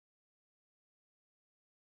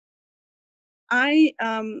I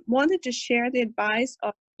wanted to share the advice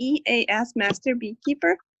of EAS Master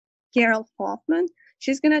Beekeeper, Carol Hoffman.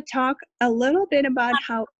 She's going to talk a little bit about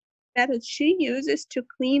how methods she uses to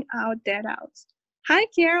clean out dead outs. Hi,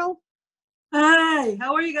 Carol. Hi,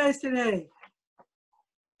 how are you guys today?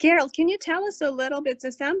 Carol, can you tell us a little bit? So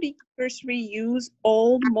some beekeepers reuse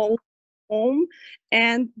old mold comb,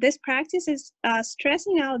 and this practice is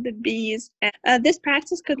stressing out the bees. This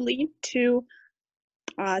practice could lead to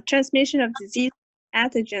transmission of disease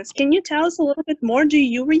pathogens. Can you tell us a little bit more? Do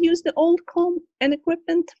you reuse the old comb and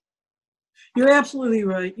equipment? You're absolutely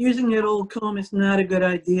right. Using that old comb is not a good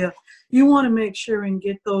idea. You want to make sure and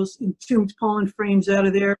get those entombed pollen frames out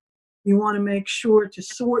of there. You want to make sure to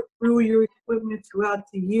sort through your equipment throughout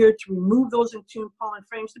the year to remove those entombed pollen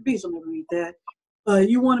frames. The bees will never eat that.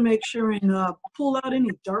 You want to make sure and pull out any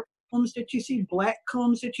dark combs that you see, black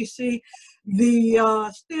combs that you see.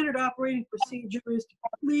 The standard operating procedure is to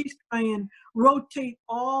please try and rotate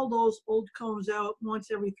all those old combs out once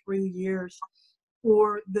every 3 years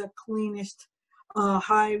for the cleanest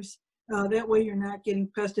hives. That way you're not getting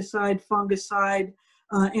pesticide, fungicide,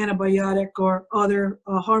 antibiotic, or other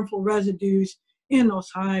harmful residues in those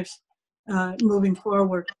hives moving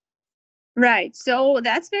forward. Right, so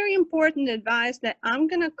that's very important advice that I'm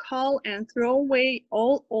gonna call and throw away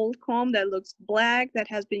all old comb that looks black, that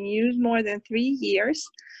has been used more than 3 years.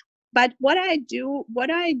 But what I do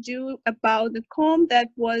about the comb that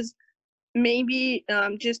was maybe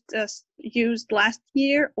just used last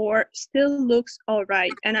year or still looks all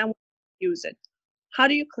right and I want to use it. How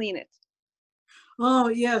do you clean it? Oh,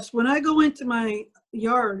 yes. When I go into my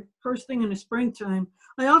yard first thing in the springtime,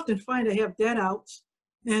 I often find I have dead outs.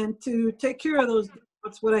 And to take care of those dead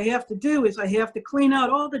outs, what I have to do is I have to clean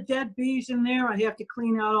out all the dead bees in there. I have to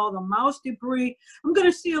clean out all the mouse debris. I'm going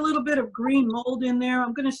to see a little bit of green mold in there.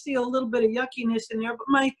 I'm going to see a little bit of yuckiness in there. But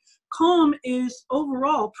my comb is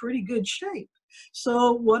overall pretty good shape.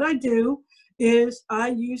 So what I do is I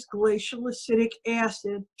use glacial acetic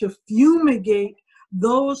acid to fumigate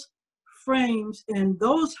those frames and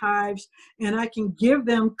those hives, and I can give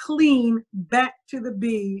them clean back to the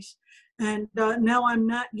bees. And now I'm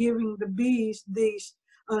not giving the bees these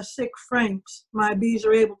sick frames. My bees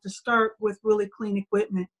are able to start with really clean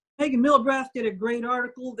equipment. Megan Milbrath did a great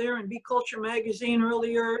article there in Bee Culture magazine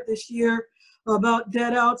earlier this year about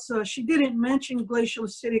dead outs. She didn't mention glacial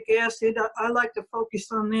acetic acid. I like to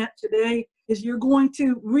focus on that today. Is you're going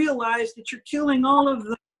to realize that you're killing all of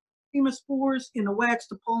the spores in the wax,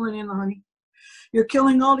 the pollen, and the honey. You're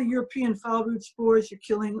killing all the European foulbrood spores. You're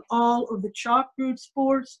killing all of the chalkbrood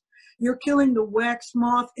spores. You're killing the wax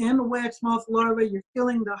moth and the wax moth larvae. You're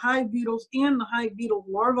killing the hive beetles and the hive beetle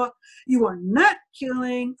larvae. You are not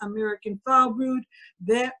killing American foulbrood.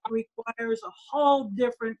 That requires a whole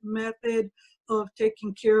different method of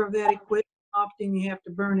taking care of that equipment. Often you have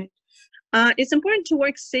to burn it. It's important to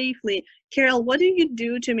work safely. Carol, what do you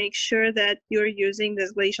do to make sure that you're using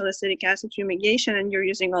this glacial acetic acid fumigation and you're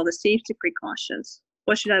using all the safety precautions?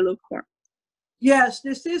 What should I look for? Yes,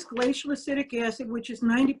 this is glacial acetic acid, which is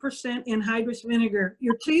 90% anhydrous vinegar.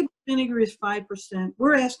 Your table vinegar is 5%.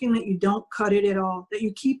 We're asking that you don't cut it at all, that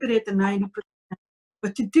you keep it at the 90%.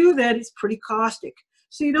 But to do that, it's pretty caustic.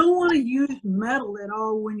 So you don't want to use metal at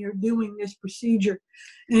all when you're doing this procedure.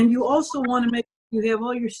 And you also want to make you have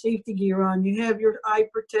all your safety gear on. You have your eye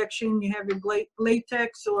protection, you have your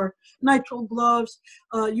latex or nitrile gloves.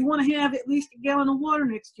 You want to have at least a gallon of water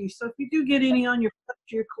next to you. So if you do get any on your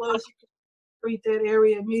clothes, you can treat that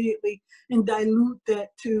area immediately and dilute that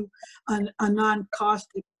to a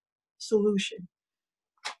non-caustic solution.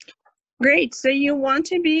 Great. So you want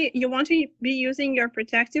to be using your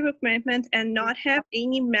protective equipment and not have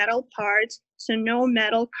any metal parts, so no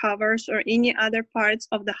metal covers or any other parts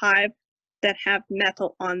of the hive that have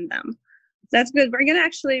metal on them. That's good. We're going to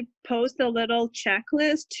actually post a little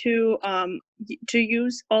checklist to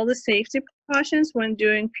use all the safety precautions when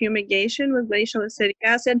doing fumigation with glacial acetic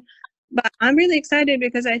acid. But I'm really excited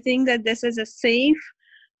because I think that this is a safe,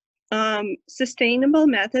 sustainable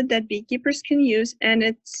method that beekeepers can use, and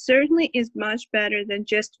it certainly is much better than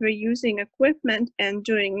just reusing equipment and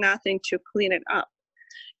doing nothing to clean it up.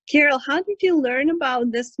 Carol, how did you learn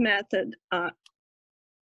about this method?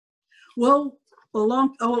 Well,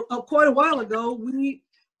 quite a while ago, we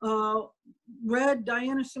read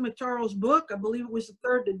Diana Cimataro's book. I believe it was the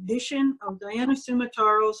 3rd edition of Diana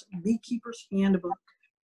Cimataro's Beekeeper's Handbook.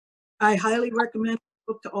 I highly recommend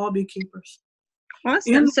the book to all beekeepers.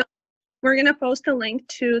 Awesome. So we're going to post a link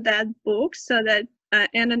to that book so that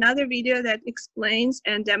and another video that explains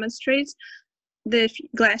and demonstrates the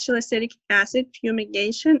glacial acetic acid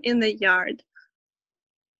fumigation in the yard.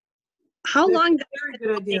 How long? Very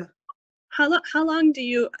good idea. how long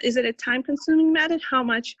is it a time consuming method?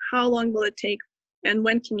 How long will it take, and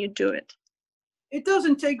when can you do it? It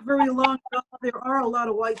doesn't take very long at all. There are a lot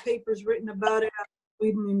of white papers written about it out in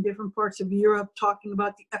Sweden and different parts of Europe talking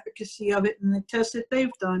about the efficacy of it and the tests that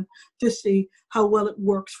they've done to see how well it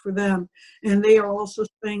works for them. And they are also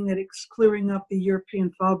saying that it's clearing up the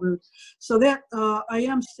European foul brood. So that I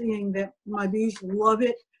am seeing that my bees love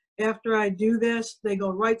it. After I do this, they go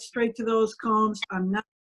right straight to those combs. I'm not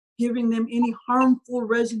giving them any harmful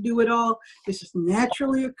residue at all. This is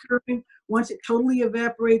naturally occurring. Once it totally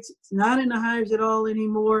evaporates, it's not in the hives at all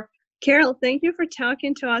anymore. Carol, thank you for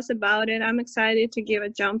talking to us about it. I'm excited to give a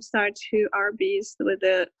jump start to our bees with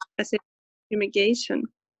the acetic fumigation.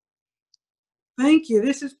 Thank you.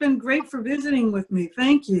 This has been great for visiting with me.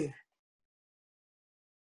 Thank you.